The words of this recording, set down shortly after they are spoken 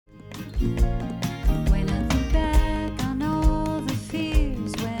When I think back on all the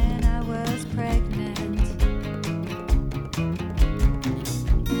fears when I was pregnant,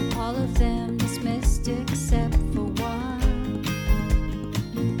 all of them dismissed except for one.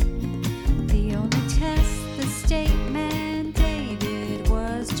 The only test the state mandated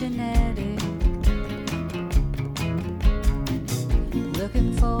was genetic.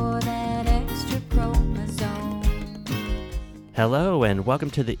 Looking for that extra chromosome. Hello, and welcome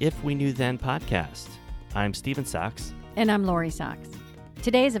to the If We Knew Then podcast. I'm Stephen Sachs. And I'm Lori Sachs.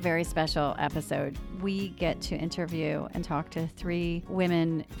 Today is a very special episode. We get to interview and talk to three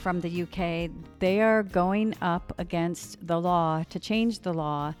women from the UK. They are going up against the law to change the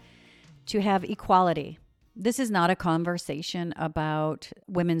law to have equality. This is not a conversation about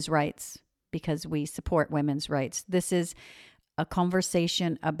women's rights because we support women's rights. This is a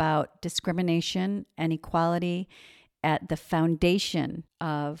conversation about discrimination and equality at the foundation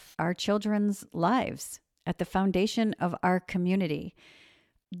of our children's lives, at the foundation of our community.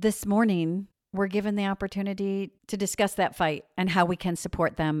 This morning, we're given the opportunity to discuss that fight and how we can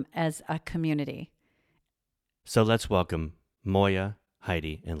support them as a community. So let's welcome Moya,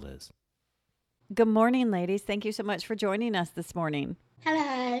 Heidi, and Liz. Good morning, ladies. Thank you so much for joining us this morning.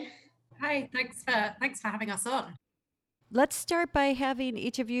 Hello. Hi, thanks for having us on. Let's start by having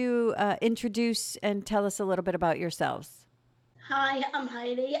each of you introduce and tell us a little bit about yourselves. Hi, I'm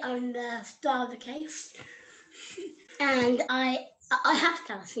Heidi. I'm the star of the case. And I have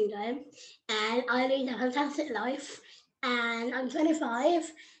Down syndrome and I lead a fantastic life. And I'm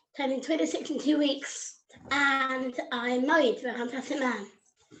 25, turning 26 in 2 weeks. And I'm married to a fantastic man.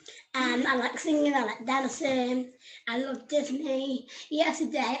 And I like singing, I like dancing, I love Disney.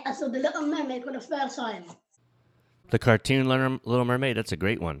 Yesterday, I saw The Little Mermaid for the first time. The cartoon Little Mermaid, that's a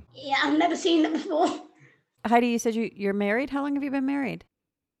great one. Yeah, I've never seen it before. Heidi, you said you're married. How long have you been married?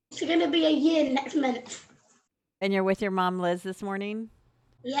 It's going to be a year next month. And you're with your mom, Liz, this morning?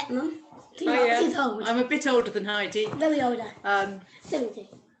 Yeah, Mum. Hi, She's old. I'm a bit older than Heidi. Very older. 70.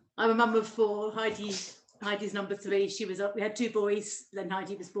 I'm a mum of four. Heidi's number 3. We had 2 boys, then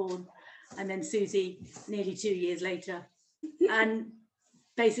Heidi was born, and then Susie nearly 2 years later. And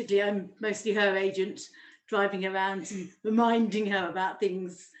basically, I'm mostly her agent, driving around and reminding her about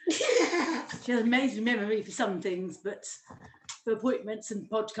things. She has an amazing memory for some things, but for appointments and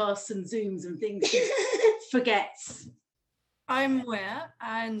podcasts and Zooms and things, she forgets. I'm Moya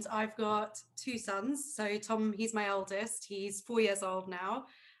and I've got 2 sons. So Tom, he's my eldest. He's 4 years old now.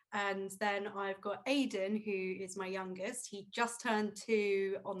 And then I've got Aidan, who is my youngest. He just turned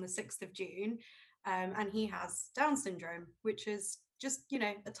 2 on the 6th of June. And he has Down syndrome, which is just,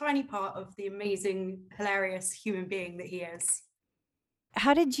 a tiny part of the amazing, hilarious human being that he is.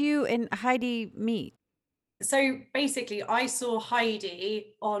 How did you and Heidi meet? So basically, I saw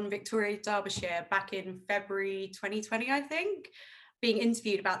Heidi on Victoria Derbyshire back in February 2020, I think, being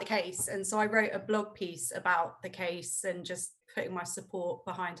interviewed about the case. And so I wrote a blog piece about the case and just putting my support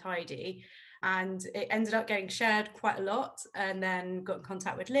behind Heidi. And it ended up getting shared quite a lot, and then got in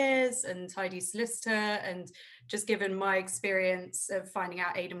contact with Liz and Heidi's solicitor, and just given my experience of finding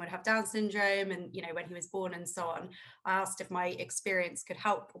out Aidan would have Down syndrome and, when he was born and so on, I asked if my experience could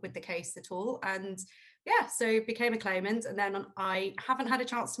help with the case at all. And yeah, so became a claimant. And then I haven't had a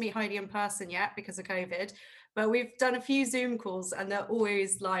chance to meet Heidi in person yet because of COVID, but we've done a few Zoom calls and they're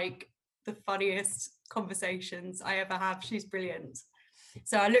always like the funniest conversations I ever have. She's brilliant.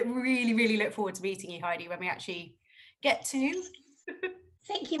 So I really look forward to meeting you, Heidi, when we actually get to.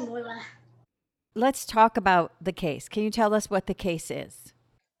 Thank you, Moira. Let's talk about the case. Can you tell us what the case is?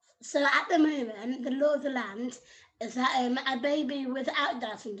 So at the moment, the law of the land is that a baby without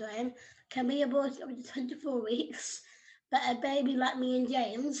Down syndrome can be aborted up to 24 weeks, but a baby like me and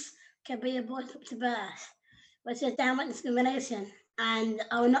James can be aborted up to birth, which is downright discrimination. And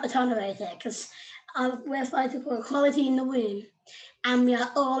I will not tolerate it because we're fighting for equality in the womb and we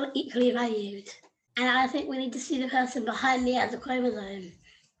are all equally valued. And I think we need to see the person behind the other chromosome.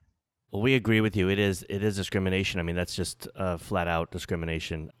 Well, we agree with you. It is discrimination. I mean, that's just flat out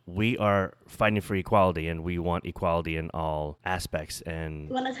discrimination. We are fighting for equality, and we want equality in all aspects. And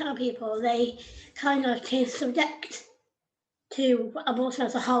when I tell people, they kind of change subject to abortion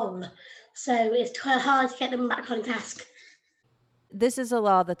as a whole. So it's quite hard to get them back on task. This is a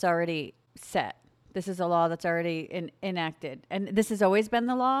law that's already set. This is a law that's already enacted. And this has always been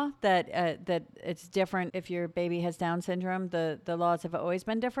the law, that it's different if your baby has Down syndrome. The laws have always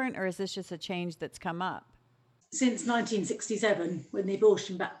been different, or is this just a change that's come up? Since 1967, when the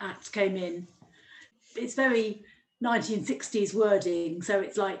Abortion Act came in, it's very 1960s wording. So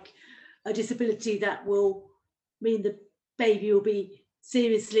it's like a disability that will mean the baby will be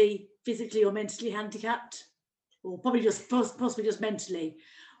seriously physically or mentally handicapped, or probably just possibly just mentally.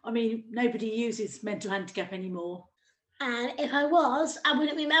 I mean, nobody uses mental handicap anymore. And if I was, I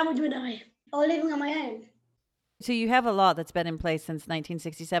wouldn't be married, would I? Or living on my own. So you have a law that's been in place since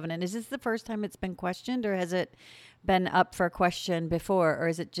 1967. And is this the first time it's been questioned, or has it been up for question before, or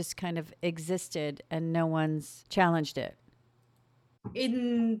is it just kind of existed and no one's challenged it?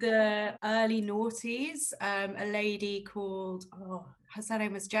 In the early noughties, a lady called, her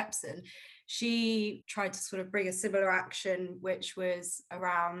surname was Jepson. She tried to sort of bring a similar action, which was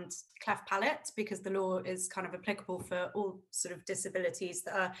around cleft palate, because the law is kind of applicable for all sort of disabilities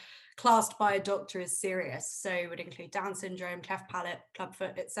that are classed by a doctor as serious. So it would include Down syndrome, cleft palate,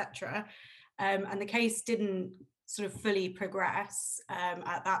 clubfoot, etc. And the case didn't sort of fully progress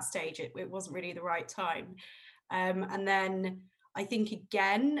at that stage. It wasn't really the right time. And then I think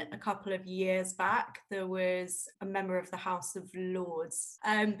again, a couple of years back, there was a member of the House of Lords,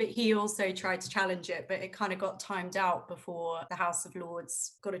 but he also tried to challenge it, but it kind of got timed out before the House of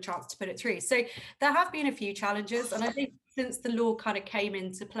Lords got a chance to put it through. So there have been a few challenges. And I think since the law kind of came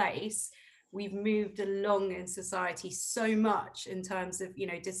into place, we've moved along in society so much in terms of,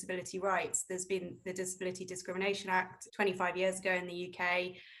 disability rights. There's been the Disability Discrimination Act 25 years ago in the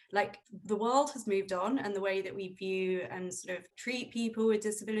UK. Like, the world has moved on, and the way that we view and sort of treat people with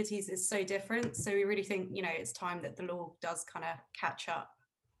disabilities is so different. So we really think, it's time that the law does kind of catch up.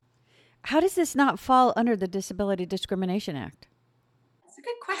 How does this not fall under the Disability Discrimination Act? That's a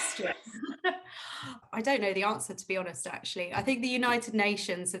good question. I don't know the answer, to be honest, actually. I think the United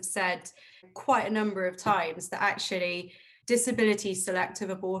Nations have said quite a number of times that actually disability selective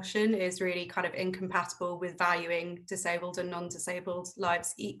abortion is really kind of incompatible with valuing disabled and non-disabled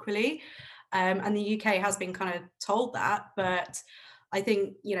lives equally. And the UK has been kind of told that, but I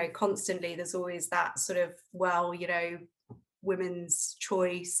think, constantly there's always that sort of, women's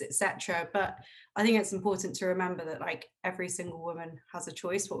choice, etc. But I think it's important to remember that like every single woman has a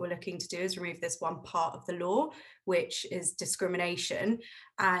choice. What we're looking to do is remove this one part of the law, which is discrimination,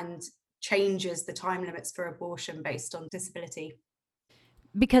 and changes the time limits for abortion based on disability.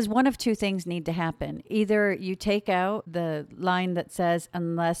 Because one of two things need to happen. Either you take out the line that says,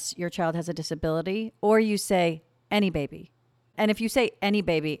 unless your child has a disability, or you say any baby. And if you say any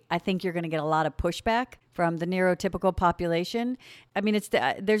baby, I think you're going to get a lot of pushback from the neurotypical population. I mean,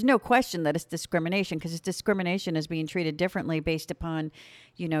 there's no question that it's discrimination, because discrimination is being treated differently based upon,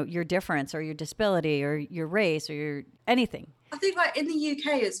 your difference or your disability or your race or your anything. I think like in the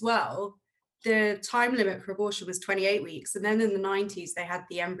UK as well, the time limit for abortion was 28 weeks. And then in the 90s, they had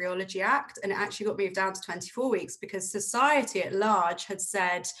the Embryology Act, and it actually got moved down to 24 weeks because society at large had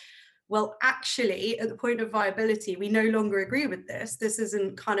said, well, actually, at the point of viability, we no longer agree with this. This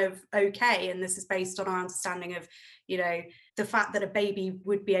isn't kind of okay. And this is based on our understanding of, the fact that a baby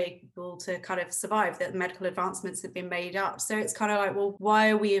would be able to kind of survive, that medical advancements have been made up. So it's kind of like, well, why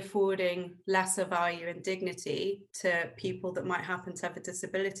are we affording lesser value and dignity to people that might happen to have a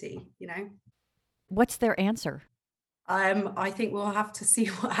disability, What's their answer? I think we'll have to see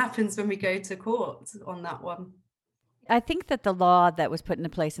what happens when we go to court on that one. I think that the law that was put into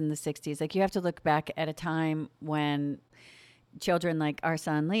place in the 60s, like you have to look back at a time when children like our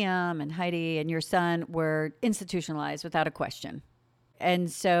son Liam and Heidi and your son were institutionalized without a question.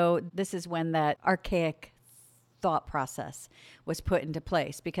 And so this is when that archaic thought process was put into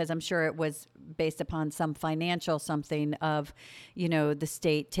place, because I'm sure it was based upon some financial something of, the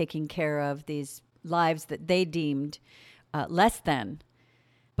state taking care of these lives that they deemed less than.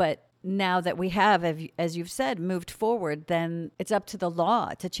 But now that we have, as you've said, moved forward, then it's up to the law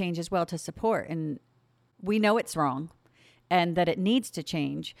to change as well, to support. And we know it's wrong and that it needs to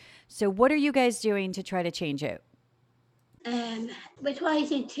change. So what are you guys doing to try to change it? We're trying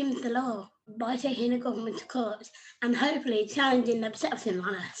to change the law by taking the government to court and hopefully challenging the perception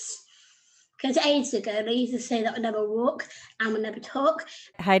on us. Because ages ago, they used to say that we'd never walk and we'd never talk.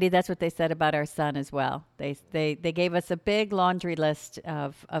 Heidi, that's what they said about our son as well. They gave us a big laundry list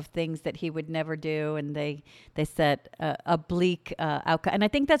of things that he would never do, and they set a bleak outcome. And I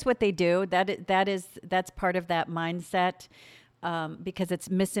think that's what they do. That's part of that mindset, because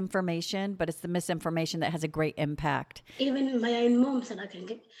it's misinformation, but it's the misinformation that has a great impact. Even my own mum said that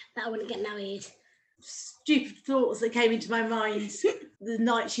I wouldn't get married. Stupid thoughts that came into my mind the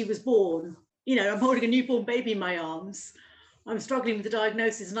night she was born. I'm holding a newborn baby in my arms. I'm struggling with the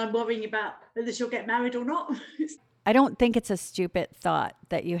diagnosis, and I'm worrying about whether she'll get married or not. I don't think it's a stupid thought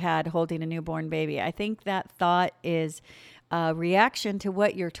that you had holding a newborn baby. I think that thought is a reaction to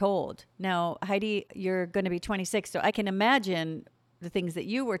what you're told. Now, Heidi, you're going to be 26, so I can imagine the things that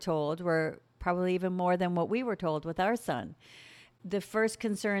you were told were probably even more than what we were told with our son. The first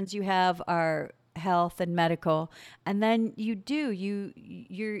concerns you have are health and medical, and then you're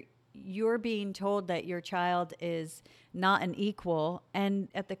being told that your child is not an equal, and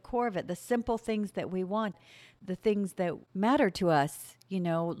at the core of it, the simple things that we want, the things that matter to us,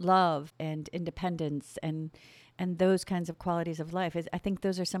 love and independence and those kinds of qualities of life, I think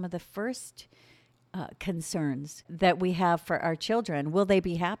those are some of the first concerns that we have for our children. Will they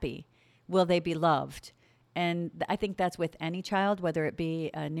be happy? Will they be loved? And I think that's with any child, whether it be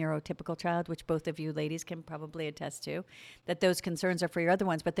a neurotypical child, which both of you ladies can probably attest to, that those concerns are for your other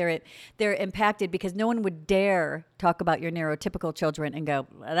ones, but they're impacted because no one would dare talk about your neurotypical children and go,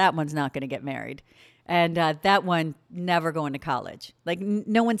 well, that one's not going to get married. And that one never going to college. Like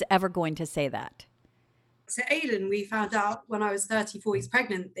no one's ever going to say that. So Aiden, we found out when I was 34 weeks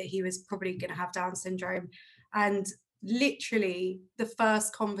pregnant that he was probably going to have Down syndrome. And literally the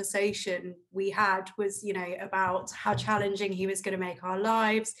first conversation we had was, about how challenging he was going to make our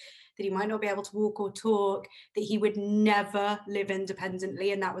lives, that he might not be able to walk or talk, that he would never live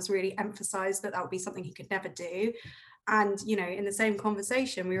independently. And that was really emphasized, that would be something he could never do. And, in the same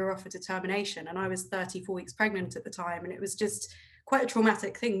conversation, we were offered a termination, and I was 34 weeks pregnant at the time. And it was just quite a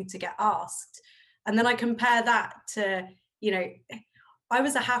traumatic thing to get asked. And then I compare that to, I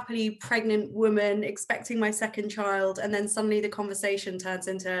was a happily pregnant woman expecting my second child, and then suddenly the conversation turns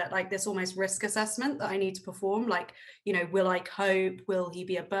into like this almost risk assessment that I need to perform. Like, will I cope? Will he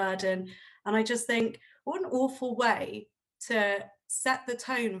be a burden? And I just think, what an awful way to set the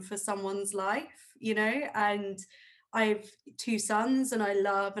tone for someone's life, and I have 2 sons and I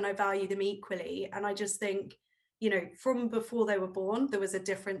love and I value them equally. And I just think, from before they were born, there was a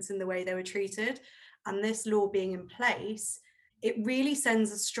difference in the way they were treated. And this law being in place, it really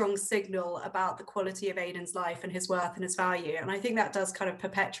sends a strong signal about the quality of Aiden's life and his worth and his value. And I think that does kind of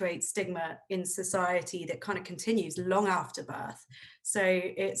perpetuate stigma in society that kind of continues long after birth. So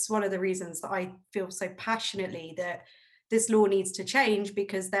it's one of the reasons that I feel so passionately that this law needs to change,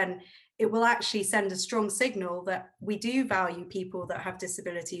 because then it will actually send a strong signal that we do value people that have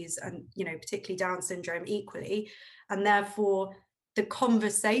disabilities and, particularly Down syndrome equally. And therefore, the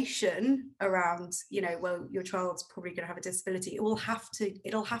conversation around, well, your child's probably going to have a disability, it'll have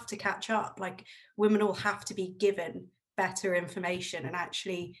to catch up. Like, women will have to be given better information and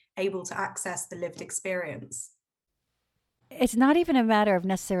actually able to access the lived experience. It's not even a matter of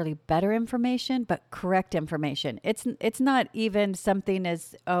necessarily better information, but correct information. It's not even something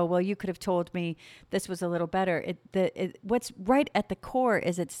as, oh, well, you could have told me this was a little better. What's right at the core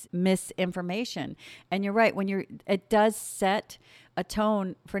is it's misinformation. And you're right, it does set a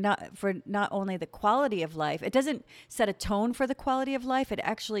tone for not only the quality of life. It doesn't set a tone for the quality of life. It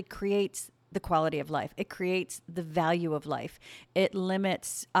actually creates the quality of life. It creates the value of life. It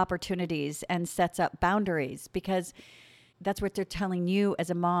limits opportunities and sets up boundaries, because that's what they're telling you as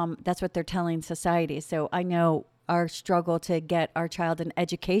a mom. That's what they're telling society. So I know our struggle to get our child an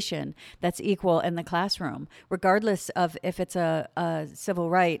education that's equal in the classroom, regardless of if it's a civil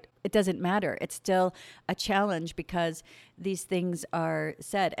right, it doesn't matter. It's still a challenge because these things are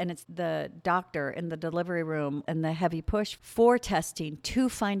said, and it's the doctor in the delivery room and the heavy push for testing to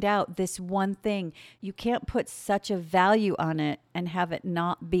find out this one thing. You can't put such a value on it and have it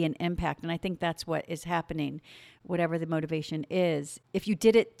not be an impact. And I think that's what is happening, whatever the motivation is. If you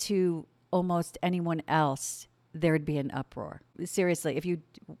did it to almost anyone else, there'd be an uproar. Seriously, if you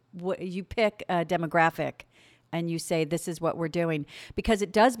pick a demographic and you say, this is what we're doing, because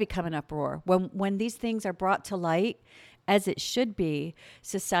it does become an uproar. When these things are brought to light, as it should be,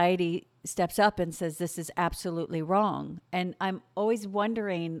 society steps up and says, this is absolutely wrong. And I'm always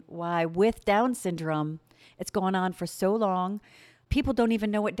wondering why with Down syndrome, it's gone on for so long. People don't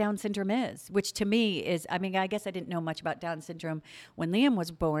even know what Down syndrome is, which to me is, I guess I didn't know much about Down syndrome when Liam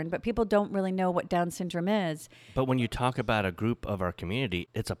was born, but people don't really know what Down syndrome is. But when you talk about a group of our community,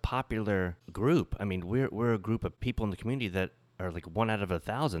 it's a popular group. We're a group of people in the community that are like 1 out of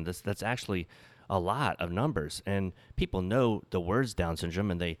 1,000. That's actually a lot of numbers. And people know the words Down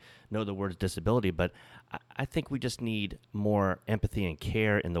syndrome and they know the words disability, but I think we just need more empathy and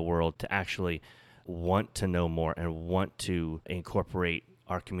care in the world to actually want to know more and want to incorporate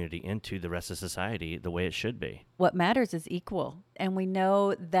our community into the rest of society the way it should be. What matters is equal. And we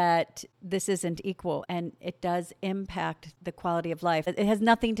know that this isn't equal, and it does impact the quality of life. It has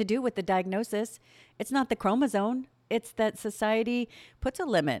nothing to do with the diagnosis. It's not the chromosome. It's that society puts a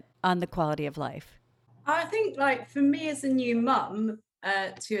limit on the quality of life. I think, like, for me as a new mum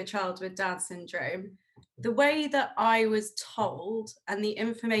to a child with Down syndrome, the way that I was told and the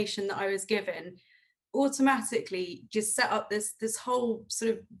information that I was given automatically just set up this whole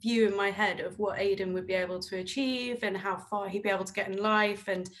sort of view in my head of what Aidan would be able to achieve and how far he'd be able to get in life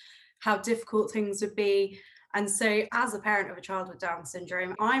and how difficult things would be. And so as a parent of a child with Down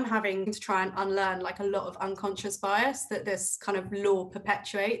syndrome, I'm having to try and unlearn like a lot of unconscious bias that this kind of law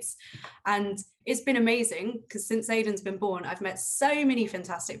perpetuates. And it's been amazing because since Aidan's been born, I've met so many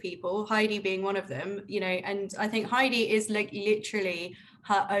fantastic people, Heidi being one of them, you know, and I think Heidi is like literally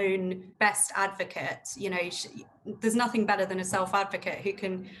her own best advocate. You know, there's nothing better than a self-advocate who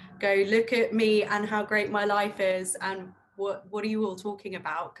can go, look at me and how great my life is and what are you all talking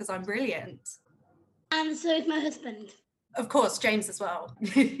about? Because I'm brilliant. And so is my husband. Of course, James as well.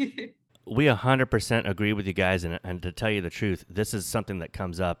 We 100% agree with you guys, and to tell you the truth, this is something that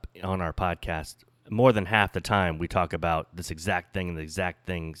comes up on our podcast more than half the time. We talk about this exact thing and the exact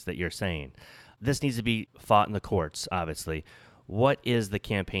things that you're saying. This needs to be fought in the courts, obviously. What is the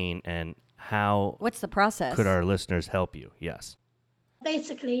campaign and how What's the process? could our listeners help you? Yes.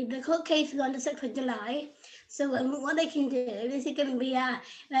 Basically, the court case is on the 6th of July. So what they can do, this is going to be a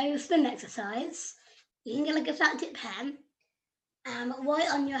very spin exercise. You can get like a flat tip pen,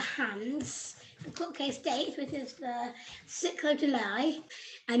 write on your hands the court case date, which is the 6th of July,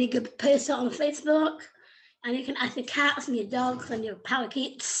 and you can post it on Facebook, and you can add your cats and your dogs and your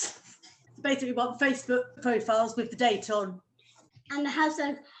parakeets. Basically, we want Facebook profiles with the date on. And the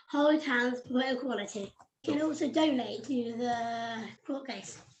hashtag Hold Hands for Equality. You can also donate to the court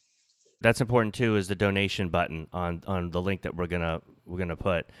case. That's important too, is the donation button on the link that we're gonna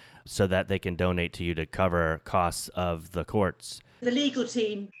put, so that they can donate to you to cover costs of the courts. The legal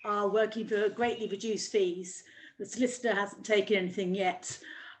team are working for greatly reduced fees. The solicitor hasn't taken anything yet.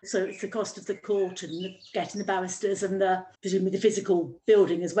 So it's the cost of the court and getting the barristers and presumably the physical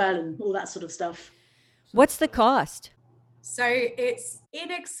building as well and all that sort of stuff. What's the cost? So it's in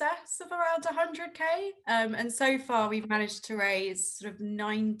excess of around 100k. And so far we've managed to raise sort of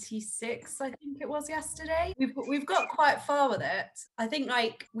 96, I think it was yesterday. We've got quite far with it. I think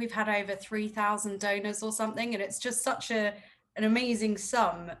like we've had over 3,000 donors or something, and it's just such an amazing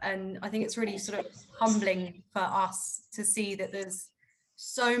sum. And I think it's really sort of humbling for us to see that there's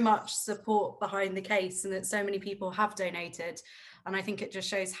so much support behind the case and that so many people have donated. And I think it just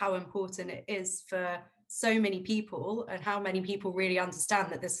shows how important it is for so many people and how many people really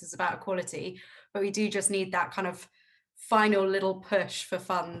understand that this is about equality. But we do just need that kind of final little push for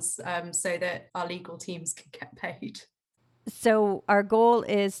funds so that our legal teams can get paid. So our goal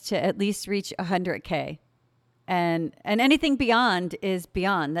is to at least reach 100K. And anything beyond is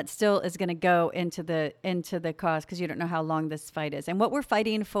beyond. That still is going to go into the cause, because you don't know how long this fight is. And what we're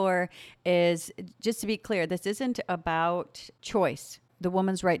fighting for is, just to be clear, this isn't about choice. The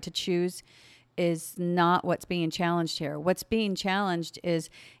woman's right to choose is not what's being challenged here. What's being challenged is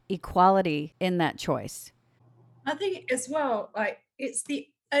equality in that choice. I think as well, like, it's the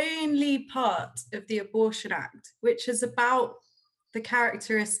only part of the Abortion Act which is about the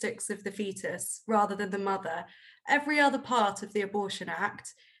characteristics of the fetus rather than the mother. Every other part of the Abortion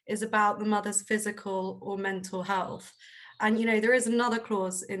Act is about the mother's physical or mental health. And, you know, there is another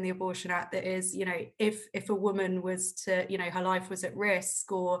clause in the Abortion Act that is, you know, if a woman was to, you know, her life was at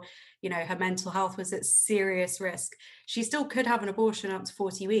risk, or, you know, her mental health was at serious risk, she still could have an abortion up to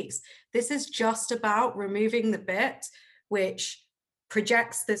 40 weeks. This is just about removing the bit which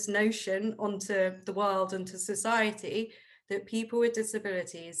projects this notion onto the world and to society that people with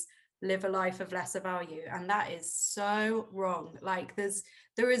disabilities live a life of lesser value. And that is so wrong. Like,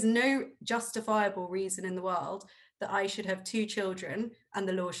 there is no justifiable reason in the world that I should have 2 children and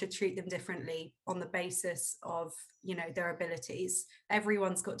the law should treat them differently on the basis of, you know, their abilities.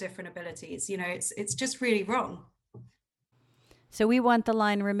 Everyone's got different abilities. You know, it's just really wrong. So we want the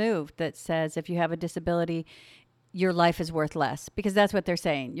line removed that says if you have a disability, your life is worth less, because that's what they're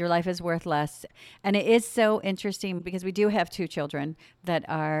saying. Your life is worth less. And it is so interesting because we do have 2 children that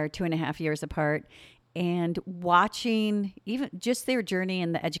are 2.5 years apart, and watching even just their journey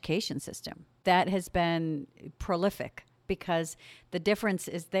in the education system, that has been prolific because the difference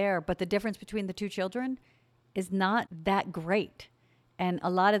is there, but the difference between the 2 children is not that great. And a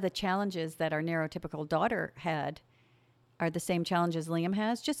lot of the challenges that our neurotypical daughter had are the same challenges Liam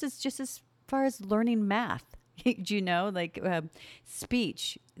has, just as far as learning math. You know, like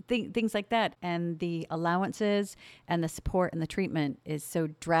speech, things like that. And the allowances and the support and the treatment is so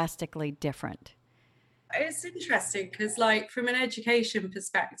drastically different. It's interesting because, like, from an education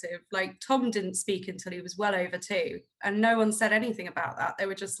perspective, like, Tom didn't speak until he was well over 2, and no one said anything about that. They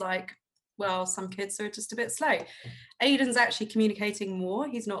were just like, well, some kids are just a bit slow. Aidan's actually communicating more.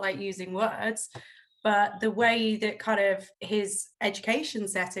 He's not like using words, But the way that kind of his education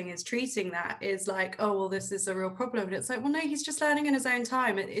setting is treating that is like, oh, well, this is a real problem. And it's like, well, no, he's just learning in his own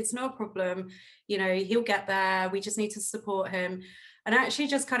time. It's no problem. You know, he'll get there. We just need to support him. And actually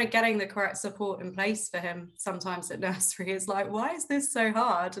just kind of getting the correct support in place for him sometimes at nursery is like, why is this so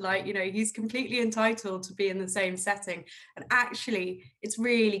hard? Like, you know, he's completely entitled to be in the same setting. And actually, it's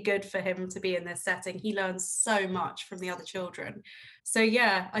really good for him to be in this setting. He learns so much from the other children. So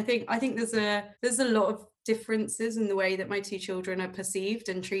yeah, I think there's a lot of differences in the way that my two children are perceived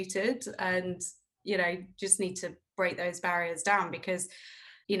and treated. And, you know, just need to break those barriers down because,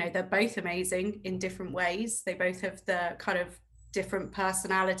 you know, they're both amazing in different ways. They both have the kind of different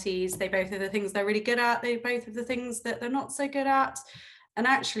personalities. They both have the things they're really good at. They both have the things that they're not so good at. And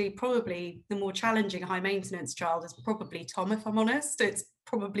actually, probably the more challenging high maintenance child is probably Tom, if I'm honest. It's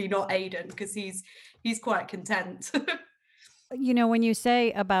probably not Aiden because he's quite content. You know, when you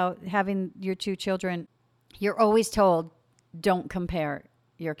say about having your two children, you're always told, don't compare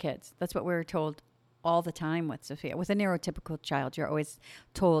your kids. That's what we're told all the time with Sophia. With a neurotypical child, you're always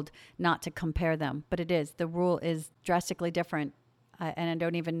told not to compare them. But it is. The rule is drastically different. And I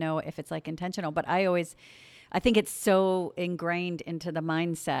don't even know if it's like intentional. But I think it's so ingrained into the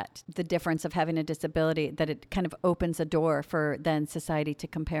mindset, the difference of having a disability, that it kind of opens a door for then society to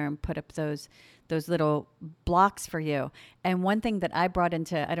compare and put up those little blocks for you. And one thing that I brought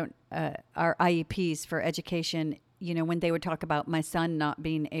into our IEPs for education, you know, when they would talk about my son not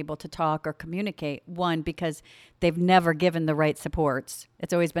being able to talk or communicate, one, because they've never given the right supports.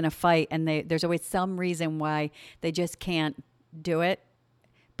 It's always been a fight, and there's always some reason why they just can't do it.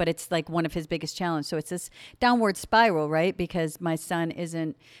 But it's like one of his biggest challenges. So it's this downward spiral, right? Because my son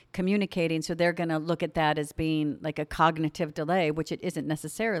isn't communicating. So they're going to look at that as being like a cognitive delay, which it isn't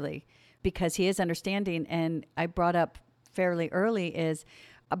necessarily, because he is understanding. And I brought up fairly early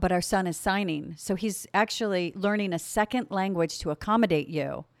but our son is signing. So he's actually learning a second language to accommodate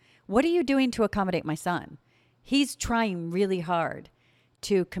you. What are you doing to accommodate my son? He's trying really hard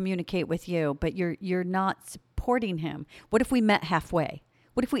to communicate with you, but you're not supporting him. What if we met halfway?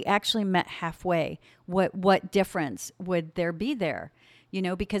 What if we actually met halfway? What difference would there be there? You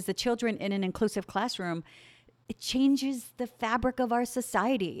know, because the children in an inclusive classroom, it changes the fabric of our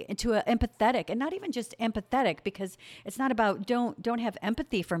society into an empathetic, and not even just empathetic, because it's not about don't have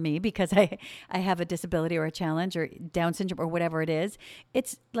empathy for me because I have a disability or a challenge or Down syndrome or whatever it is.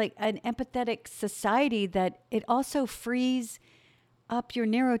 It's like an empathetic society that it also frees up your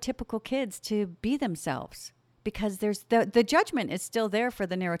neurotypical kids to be themselves, because there's the judgment is still there for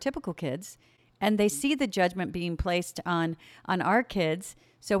the neurotypical kids, and they see the judgment being placed on our kids.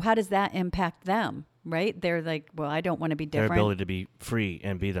 So how does that impact them? Right? They're like, well, I don't want to be different. Their ability to be free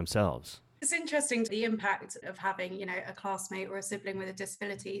and be themselves. It's interesting the impact of having, you know, a classmate or a sibling with a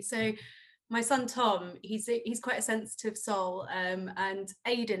disability. So my son Tom, he's quite a sensitive soul, and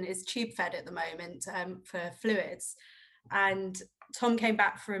Aiden is tube fed at the moment for fluids. And Tom came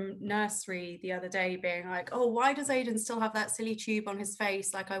back from nursery the other day being like, oh, why does Aiden still have that silly tube on his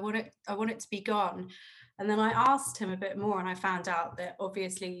face? Like, I want it to be gone. And then I asked him a bit more, and I found out that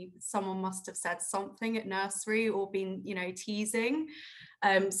obviously someone must have said something at nursery or been, you know, teasing.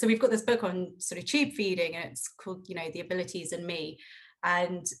 So we've got this book on sort of tube feeding, and it's called, you know, The Abilities in Me.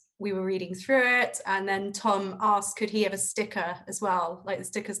 And we were reading through it, and then Tom asked, could he have a sticker as well, like the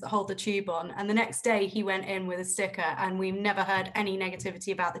stickers that hold the tube on? And the next day he went in with a sticker, and we've never heard any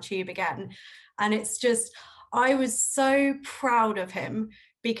negativity about the tube again. And it's just, I was so proud of him,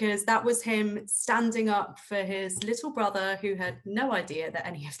 because that was him standing up for his little brother who had no idea that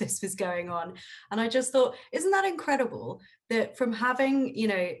any of this was going on. And I just thought, isn't that incredible that from having, you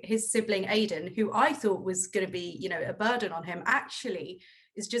know, his sibling Aiden, who I thought was going to be, you know, a burden on him, actually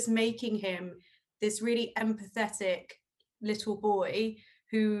is just making him this really empathetic little boy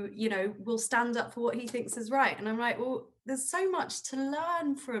who, you know, will stand up for what he thinks is right. And I'm like, well, there's so much to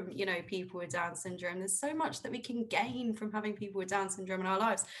learn from, you know, people with Down syndrome. There's so much that we can gain from having people with Down syndrome in our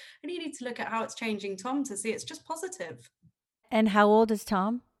lives. And you need to look at how it's changing Tom to see it's just positive. And how old is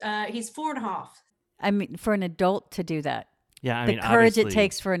Tom? He's 4.5. I mean, for an adult to do that. Yeah, I mean, the courage it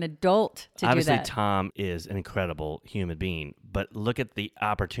takes for an adult to do that. Obviously, Tom is an incredible human being, but look at the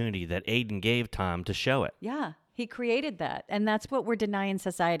opportunity that Aiden gave Tom to show it. Yeah, he created that, and that's what we're denying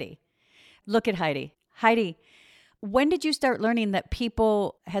society. Look at Heidi. Heidi, when did you start learning that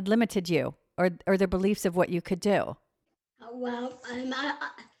people had limited you or their beliefs of what you could do? Well,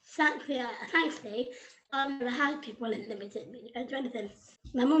 thankfully, I've never had people that limited me or anything.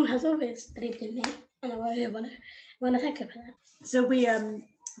 My mum has always believed in me, and I really want to thank her for that. So we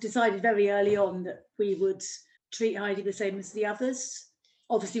decided very early on that we would treat Heidi the same as the others.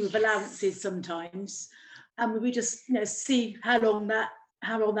 obviously with allowances sometimes, and we just see how long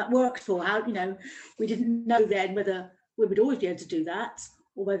that worked for. How we didn't know then whether we would always be able to do that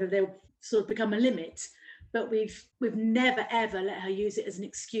or whether they'll sort of become a limit. But we've never ever let her use it as an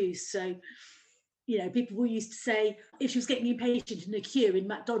excuse. So people used to say if she was getting impatient in a queue in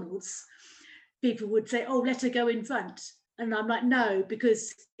McDonald's, people would say, "Oh, let her go in front," and I'm like, no,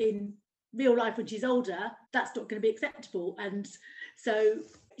 because in real life when she's older, that's not going to be acceptable. And so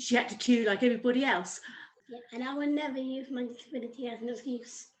she had to queue like everybody else. Yeah, and I would never use my disability as an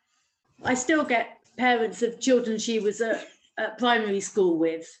excuse. I still get parents of children she was at primary school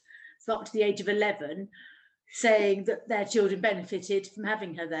with, so up to the age of 11, saying that their children benefited from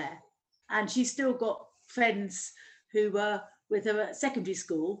having her there. And she's still got friends who were with her at secondary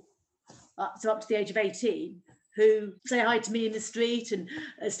school, so up to the age of 18, who say hi to me in the street and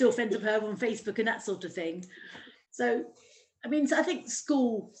are still friends of her on Facebook and that sort of thing. So, I think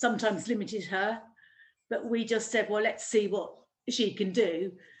school sometimes limited her, but we just said, well, let's see what she can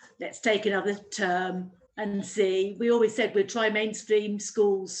do. Let's take another term and see. We always said we'd try mainstream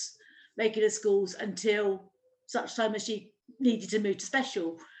schools, regular schools, until such time as she needed to move to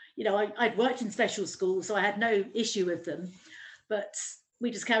special. I'd worked in special schools, so I had no issue with them, but we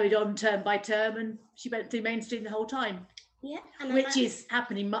just carried on term by term, and she went through mainstream the whole time. Yeah, which is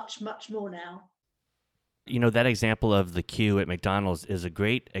happening much, much more now. That example of the queue at McDonald's is a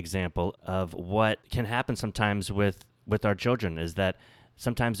great example of what can happen sometimes with our children, is that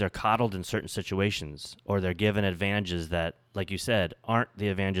sometimes they're coddled in certain situations, or they're given advantages that, like you said, aren't the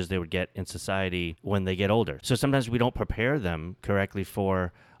advantages they would get in society when they get older. So sometimes we don't prepare them correctly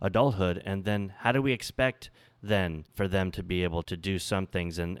for adulthood, and then how do we expect then for them to be able to do some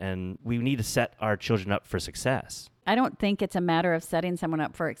things? And we need to set our children up for success. I don't think it's a matter of setting someone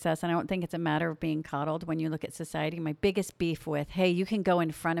up for success, and I don't think it's a matter of being coddled when you look at society. My biggest beef with, hey, you can go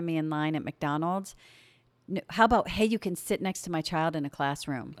in front of me in line at McDonald's. How about, hey, you can sit next to my child in a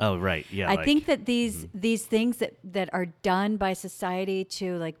classroom? Oh, right. Yeah. I think that these things that are done by society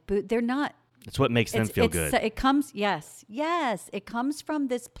to they're not. It's what makes them feel good. It comes, yes. It comes from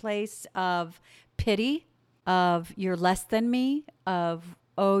this place of pity, of you're less than me, of,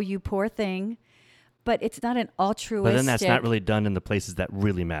 oh, you poor thing. But it's not an altruistic. But then that's not really done in the places that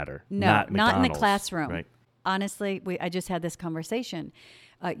really matter. No, not in the classroom. Right. Honestly, I just had this conversation.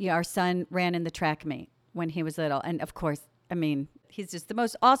 Our son ran in the track meet when he was little. And of course, he's just the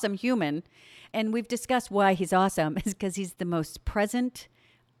most awesome human. And we've discussed why he's awesome is because he's the most present,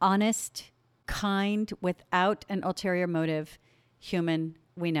 honest, kind, without an ulterior motive human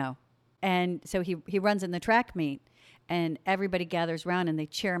we know. And so he runs in the track meet, and everybody gathers around and they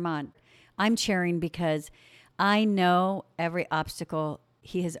cheer him on. I'm cheering because I know every obstacle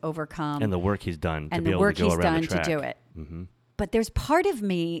he has overcome. And the work he's done to and be the able work to go he's around done the track. to do it. Mm-hmm. But there's part of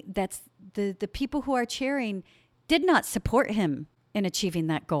me that's the people who are cheering did not support him in achieving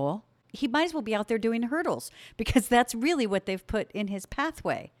that goal. He might as well be out there doing hurdles because that's really what they've put in his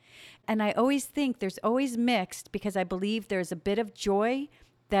pathway. And I always think there's always mixed, because I believe there's a bit of joy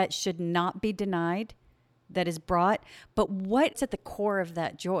that should not be denied, that is brought. But what's at the core of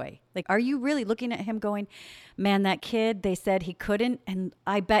that joy? Like, are you really looking at him going, man, that kid, they said he couldn't, and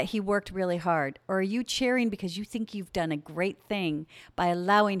I bet he worked really hard? Or are you cheering because you think you've done a great thing by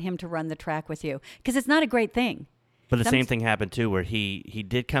allowing him to run the track with you? Because it's not a great thing. But the same thing happened too, where he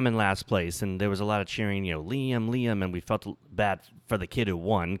did come in last place, and there was a lot of cheering, Liam, and we felt bad for the kid who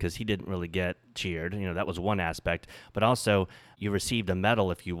won because he didn't really get cheered. That was one aspect. But also, you received a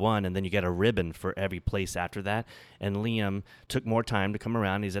medal if you won, and then you get a ribbon for every place after that. And Liam took more time to come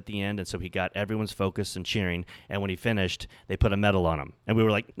around. He's at the end, and so he got everyone's focus and cheering. And when he finished, they put a medal on him, and we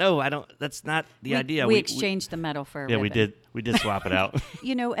were like, "No, I don't. That's not the idea." We exchanged the medal for a ribbon. Yeah, we did swap it out.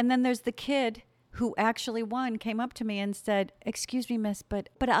 And then there's the kid who actually won, came up to me and said, "Excuse me, miss, but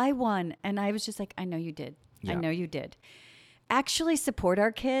I won." And I was just like, I know you did. Yeah. I know you did. Actually support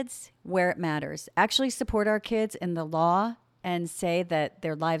our kids where it matters. Actually support our kids in the law and say that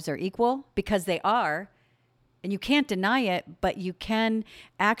their lives are equal, because they are. And you can't deny it, but you can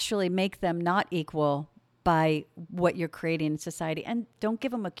actually make them not equal by what you're creating in society. And don't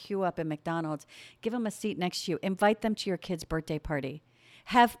give them a queue up at McDonald's. Give them a seat next to you. Invite them to your kid's birthday party.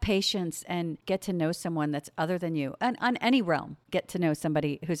 Have patience and get to know someone that's other than you. And on any realm, get to know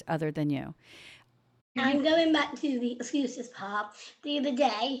somebody who's other than you. I'm going back to the excuses part. The other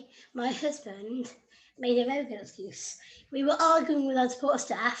day, my husband made a very good excuse. We were arguing with our support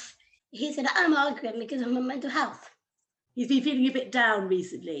staff. He said, I'm arguing because of my mental health. He's been feeling a bit down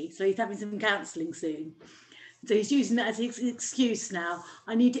recently, so he's having some counselling soon. So he's using that as his excuse now.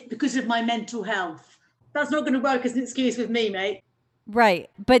 I need it because of my mental health. That's not going to work as an excuse with me, mate. Right.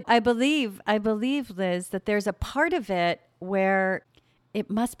 But I believe, Liz, that there's a part of it where it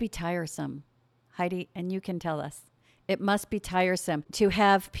must be tiresome, Heidi, and you can tell us. It must be tiresome to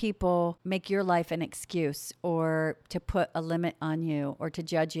have people make your life an excuse or to put a limit on you or to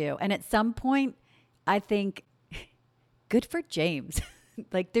judge you. And at some point, I think, good for James.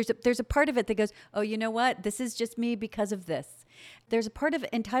 Like there's a part of it that goes, oh, you know what? This is just me because of this. There's a part of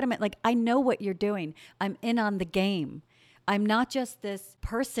entitlement. Like, I know what you're doing. I'm in on the game. I'm not just this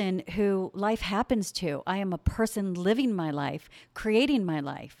person who life happens to. I am a person living my life, creating my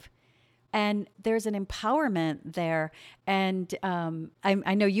life. And there's an empowerment there. And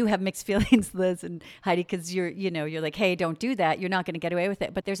I know you have mixed feelings, Liz and Heidi, because you're like, hey, don't do that. You're not going to get away with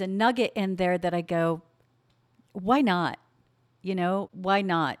it. But there's a nugget in there that I go, why not? Why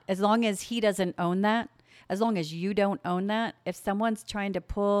not? As long as he doesn't own that, as long as you don't own that, if someone's trying to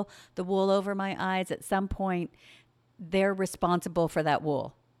pull the wool over my eyes, at some point, they're responsible for that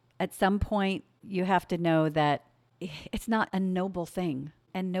wool. At some point, you have to know that it's not a noble thing,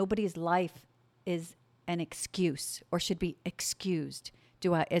 and nobody's life is an excuse or should be excused.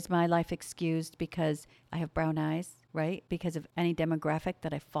 Is my life excused because I have brown eyes, right? Because of any demographic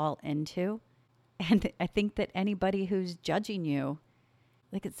that I fall into? And I think that anybody who's judging you,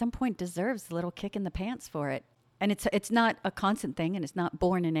 like, at some point deserves a little kick in the pants for it. And it's not a constant thing, and it's not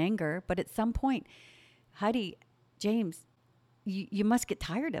born in anger, but at some point, Heidi, James, you must get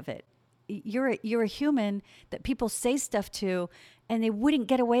tired of it. You're a human that people say stuff to, and they wouldn't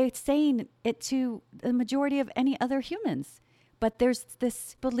get away with saying it to the majority of any other humans. But there's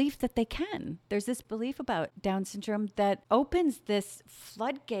this belief that they can. There's this belief about Down syndrome that opens this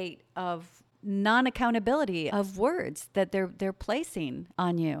floodgate of non-accountability of words that they're placing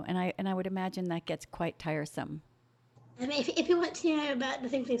on you, and I would imagine that gets quite tiresome. If you want to know about the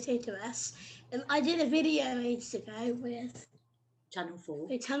things they say to us, I did a video ages ago with Channel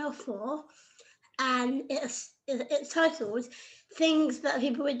 4. Channel 4, and it's titled "Things That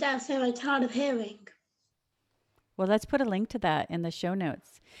People with Down Syndrome Are Tired of Hearing." Well, let's put a link to that in the show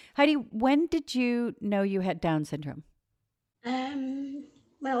notes. Heidi, when did you know you had Down syndrome? When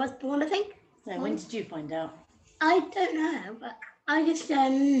I was born, I think. So when did you find out? I don't know, but I just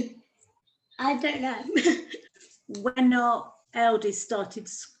I don't know. When our eldest started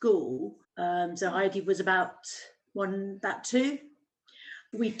school, so Heidi was about 2,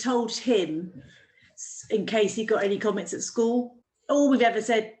 we told him, in case he got any comments at school, all we've ever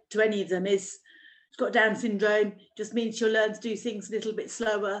said to any of them is, she's got Down syndrome, just means she'll learn to do things a little bit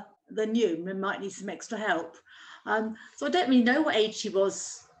slower than you and might need some extra help. So I don't really know what age she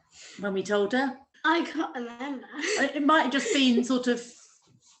was when we told her. I can't remember. It might have just been sort of,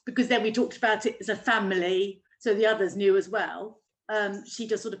 because then we talked about it as a family, so the others knew as well. She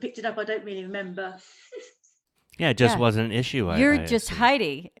just sort of picked it up. I don't really remember. Yeah, it just wasn't an issue. You're just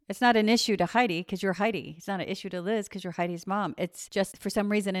Heidi. It's not an issue to Heidi because you're Heidi. It's not an issue to Liz because you're Heidi's mom. It's just, for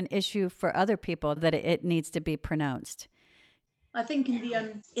some reason, an issue for other people that it needs to be pronounced. I think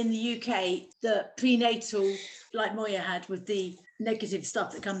in the UK, the prenatal, like Moya had, with the negative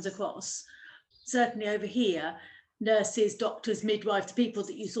stuff that comes across, certainly over here, nurses, doctors, midwives, people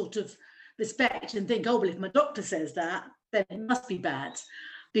that you sort of respect and think, oh, well, if my doctor says that, then it must be bad.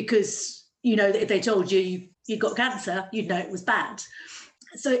 Because, if they told you you'd got cancer, you'd know it was bad.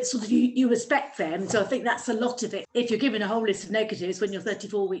 So it's sort of, you respect them. So I think that's a lot of it. If you're given a whole list of negatives when you're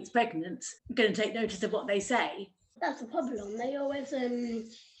 34 weeks pregnant, you're going to take notice of what they say. That's the problem. They always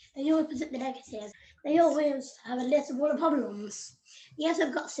present the negatives. They always have a list of all the problems. Yes,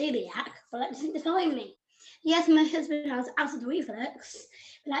 I've got celiac, but that doesn't define me. Yes, my husband has acid reflux,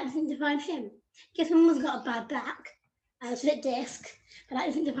 but that doesn't define him. Yes, my mum's got a bad back and a split disc, but that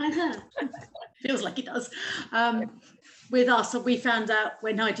doesn't define her. Feels like it does. With us, we found out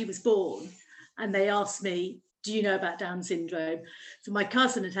when Heidi was born, and they asked me, do you know about Down syndrome? So my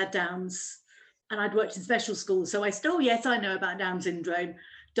cousin had Downs, and I'd worked in special schools. So I said, oh, yes, I know about Down syndrome.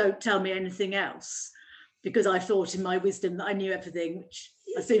 Don't tell me anything else. Because I thought in my wisdom that I knew everything, which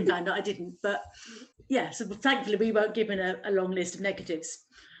I soon found out I didn't. But yeah, so thankfully we weren't given a long list of negatives.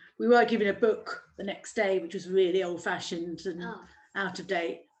 We were given a book the next day, which was really old fashioned and out of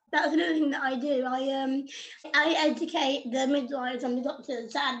date. That's another thing that I do. I educate the midwives and the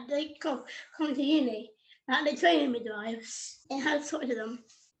doctors that they come to uni, that they train midwives in how to talk to them.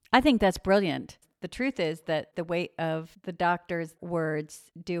 I think that's brilliant. The truth is that the weight of the doctor's words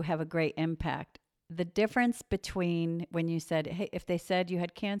do have a great impact. The difference between when you said, hey, if they said you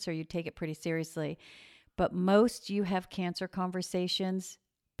had cancer, you'd take it pretty seriously. But most you have cancer conversations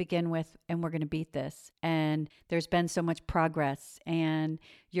begin with, and we're going to beat this. And there's been so much progress and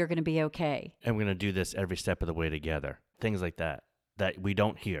you're going to be okay. And we're going to do this every step of the way together. Things like that. that we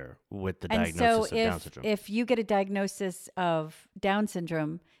don't hear with the And diagnosis so of Down syndrome. if you get a diagnosis of Down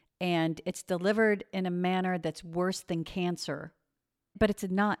syndrome and it's delivered in a manner that's worse than cancer, but it's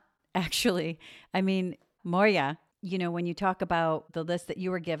not actually, I mean, Moria, you know, when you talk about the list that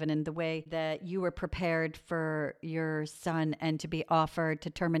you were given and the way that you were prepared for your son and to be offered to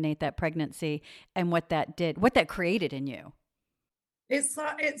terminate that pregnancy and what that did, what that created in you. It's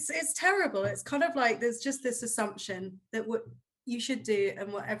terrible. It's kind of like there's just this assumption that what you should do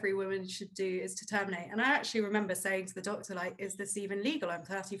and what every woman should do is to terminate. And I actually remember saying to the doctor, like, is this even legal? I'm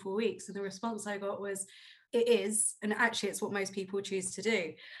 34 weeks. And the response I got was, it is. And actually, it's what most people choose to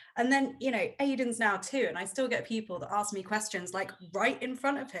do. And then, you know, Aiden's now 2. And I still get people that ask me questions like right in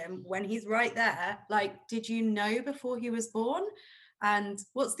front of him when he's right there. Like, did you know before he was born? And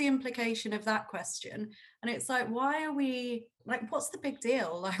what's the implication of that question? And it's like, why are we like, what's the big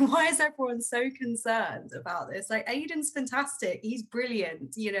deal? Like, why is everyone so concerned about this? Like, Aiden's fantastic. He's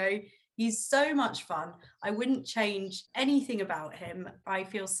brilliant. You know, he's so much fun. I wouldn't change anything about him. I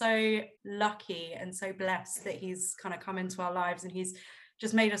feel so lucky and so blessed that he's kind of come into our lives and he's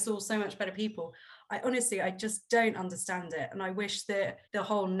just made us all so much better people. I just don't understand it. And I wish that the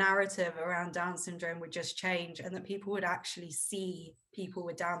whole narrative around Down syndrome would just change and that people would actually see people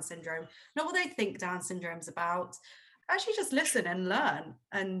with Down syndrome, not what they think Down syndrome's about, actually just listen and learn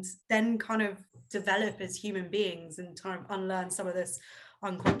and then kind of develop as human beings and kind of unlearn some of this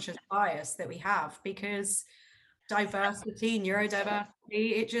unconscious bias that we have, because diversity, neurodiversity,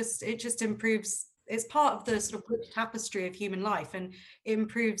 it just improves. It's part of the sort of rich tapestry of human life, and it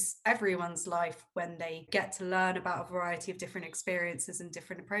improves everyone's life when they get to learn about a variety of different experiences and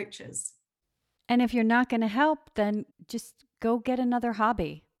different approaches. And if you're not going to help, then just go get another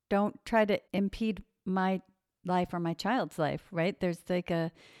hobby. Don't try to impede my life or my child's life, right? There's like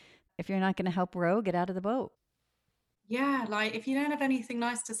if you're not going to help row, get out of the boat. Yeah, like if you don't have anything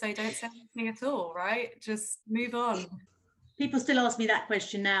nice to say, don't say anything at all, right? Just move on. People still ask me that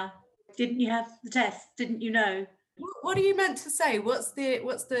question now. Didn't you have the test? Didn't you know? What are you meant to say? What's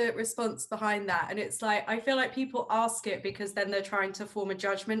the response behind that? And it's like, I feel like people ask it because then they're trying to form a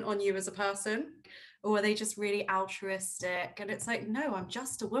judgment on you as a person, or are they just really altruistic? And it's like, no, I'm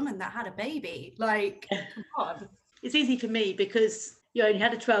just a woman that had a baby. Like, come on. It's easy for me because you only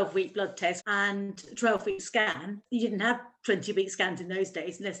had a 12-week blood test and a 12-week scan. You didn't have 20-week scans in those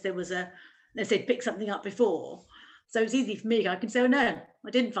days unless they'd picked something up before. So it's easy for me. I can say, oh, no, I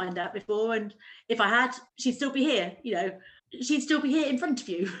didn't find out before. And if I had, she'd still be here, you know, she'd still be here in front of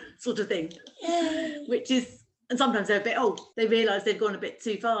you sort of thing, which is, and sometimes they're a bit old. They realise they've gone a bit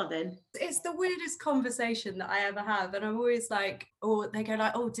too far then. It's the weirdest conversation that I ever have. And I'm always like, or they go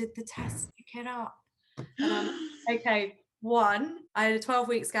like, oh, did the test pick it up? And I'm okay. One, I had a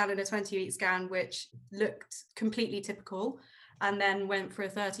 12-week scan and a 20-week scan, which looked completely typical. And then went for a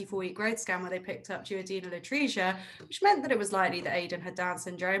 34-week growth scan where they picked up duodenal atresia, which meant that it was likely that Aiden had Down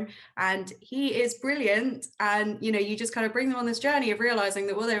syndrome. And he is brilliant. And, you know, you just kind of bring them on this journey of realizing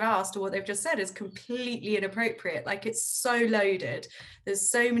that what they've asked or what they've just said is completely inappropriate. Like, it's so loaded. There's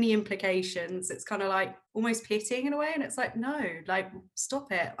so many implications. It's kind of like almost pitying in a way. And it's like, no, like,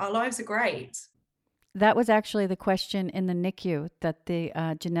 stop it. Our lives are great. That was actually the question in the NICU that the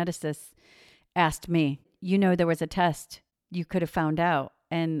geneticist asked me. You know, there was a test you could have found out.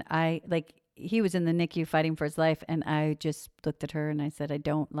 And he was in the NICU fighting for his life. And I just looked at her and I said, I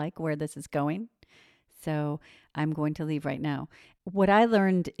don't like where this is going. So I'm going to leave right now. What I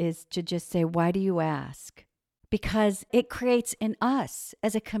learned is to just say, why do you ask? Because it creates in us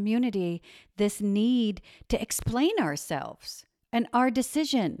as a community this need to explain ourselves and our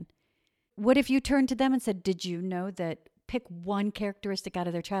decision. What if you turned to them and said, did you know that pick one characteristic out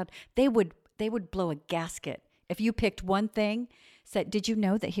of their child? They would blow a gasket. If you picked one thing, said, did you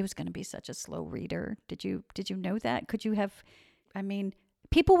know that he was going to be such a slow reader? Did you know that? Could you have,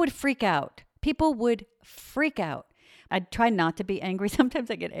 people would freak out. People would freak out. I'd try not to be angry. Sometimes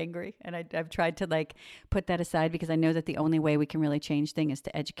I get angry, and I've tried to put that aside because I know that the only way we can really change things is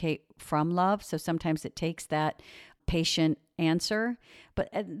to educate from love. So sometimes it takes that patient answer. But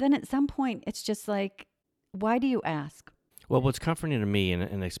then at some point, it's just like, why do you ask? Well, what's comforting to me,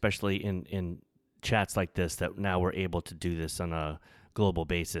 and especially in chats like this, that now we're able to do this on a global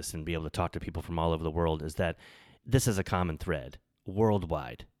basis and be able to talk to people from all over the world, is that this is a common thread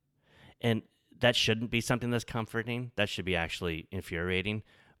worldwide. And that shouldn't be something that's comforting. That should be actually infuriating.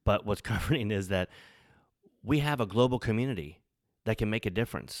 But what's comforting is that we have a global community that can make a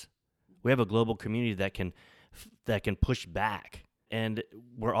difference. We have a global community that can push back, and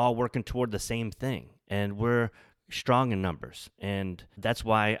we're all working toward the same thing, and we're strong in numbers. And that's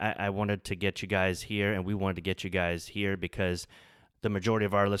why I wanted to get you guys here, and we wanted to get you guys here, because the majority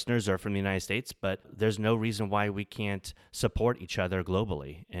of our listeners are from the United States, but there's no reason why we can't support each other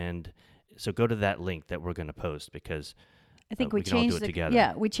globally. And so go to that link that we're going to post, because I think we can all do it together.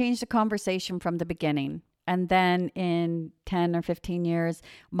 Yeah, we changed the conversation from the beginning. And then in 10 or 15 years,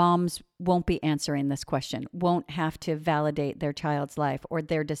 moms won't be answering this question, won't have to validate their child's life or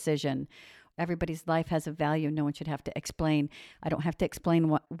their decision. Everybody's life has a value. No one should have to explain. I don't have to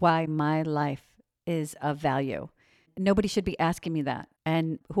explain why my life is of value. Nobody should be asking me that.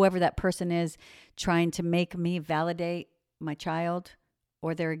 And whoever that person is trying to make me validate my child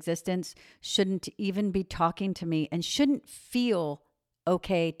or their existence shouldn't even be talking to me and shouldn't feel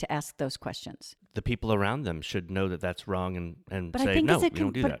okay to ask those questions. The people around them should know that that's wrong and But I say, think no, as we a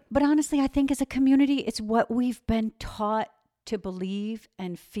don't do that. But honestly, I think as a community, it's what we've been taught to believe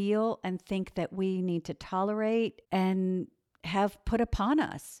and feel and think that we need to tolerate and have put upon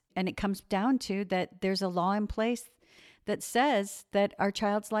us. And it comes down to that there's a law in place that says that our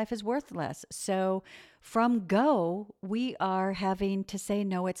child's life is worthless. So from go, we are having to say,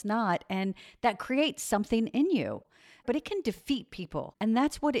 no, it's not. And that creates something in you. But it can defeat people. And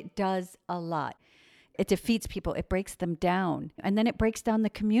that's what it does a lot. It defeats people. It breaks them down. And then it breaks down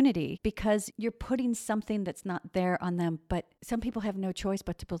the community because you're putting something that's not there on them. But some people have no choice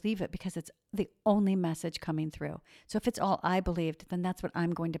but to believe it because it's the only message coming through. So if it's all I believed, then that's what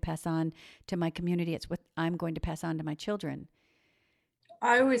I'm going to pass on to my community. It's what I'm going to pass on to my children.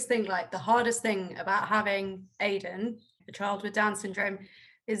 I always think like the hardest thing about having Aiden, a child with Down syndrome,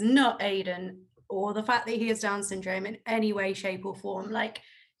 is not Aiden or the fact that he has Down syndrome in any way, shape or form. Like,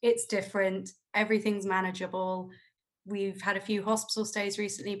 it's different. Everything's manageable. We've had a few hospital stays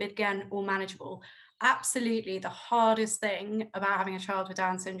recently, but again, all manageable. Absolutely, the hardest thing about having a child with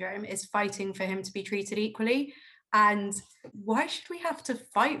Down syndrome is fighting for him to be treated equally. And why should we have to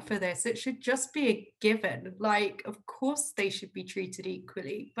fight for this? It should just be a given. Like, of course they should be treated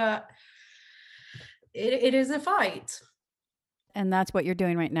equally, but it is a fight. And that's what you're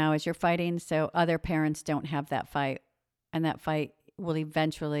doing right now is you're fighting so other parents don't have that fight. And that fight will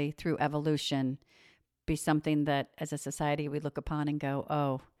eventually, through evolution, be something that as a society we look upon and go,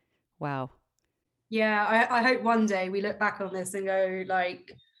 oh, wow. Yeah, I hope one day we look back on this and go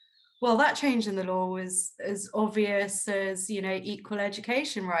like, well, that change in the law was as obvious as, you know, equal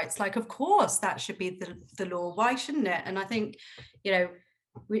education rights. Like, of course, that should be the law. Why shouldn't it? And I think, you know,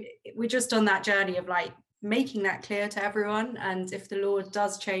 we're just on that journey of like making that clear to everyone. And if the law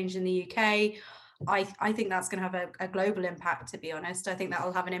does change in the UK, I think that's going to have a global impact, to be honest. I think that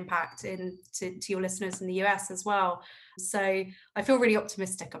will have an impact to your listeners in the US as well. So I feel really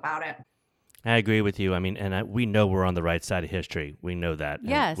optimistic about it. I agree with you. I mean, and we know we're on the right side of history. We know that.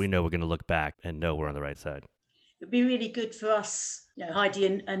 Yes. And we know we're going to look back and know we're on the right side. It'd be really good for us, you know, Heidi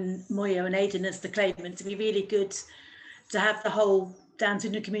and Moya and Aiden as the claimants. It'd be really good to have the whole Down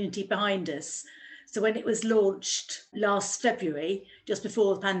syndrome community behind us. So when it was launched last February, just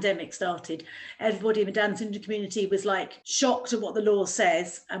before the pandemic started, everybody in the Down syndrome community was like shocked at what the law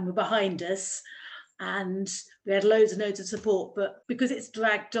says and were behind us. And we had loads and loads of support, but because it's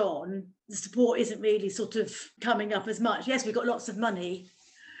dragged on, the support isn't really sort of coming up as much. Yes, we've got lots of money.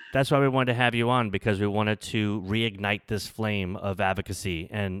 That's why we wanted to have you on, because we wanted to reignite this flame of advocacy.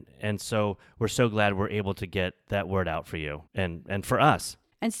 And so we're so glad we're able to get that word out for you and for us.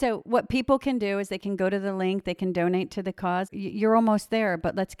 And so what people can do is they can go to the link, they can donate to the cause. You're almost there,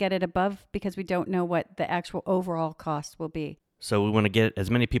 but let's get it above because we don't know what the actual overall cost will be. So we want to get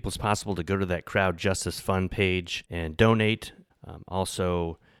as many people as possible to go to that Crowd Justice Fund page and donate.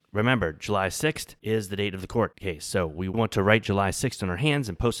 Also, remember, July 6th is the date of the court case. So we want to write July 6th on our hands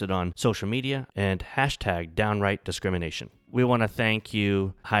and post it on social media and hashtag downright discrimination. We want to thank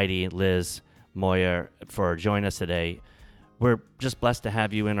you, Heidi, Liz, Moya, for joining us today. We're just blessed to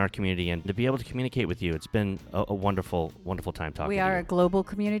have you in our community and to be able to communicate with you. It's been a wonderful, wonderful time talking to you. We are a global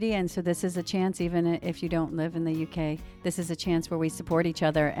community, and so this is a chance, even if you don't live in the UK, this is a chance where we support each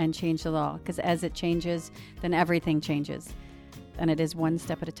other and change the law, because as it changes, then everything changes. And it is one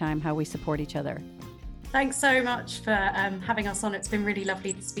step at a time how we support each other. Thanks so much for having us on. It's been really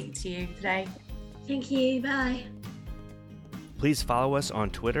lovely to speak to you today. Thank you. Bye. Please follow us on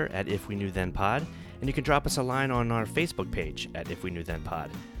Twitter at If We Knew Then Pod. And you can drop us a line on our Facebook page at If We Knew Then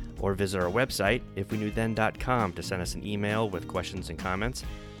Pod, or visit our website, ifweknewthen.com, to send us an email with questions and comments.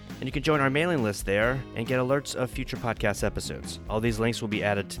 And you can join our mailing list there and get alerts of future podcast episodes. All these links will be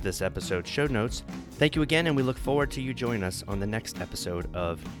added to this episode's show notes. Thank you again, and we look forward to you joining us on the next episode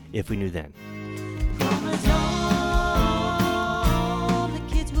of If We Knew Then.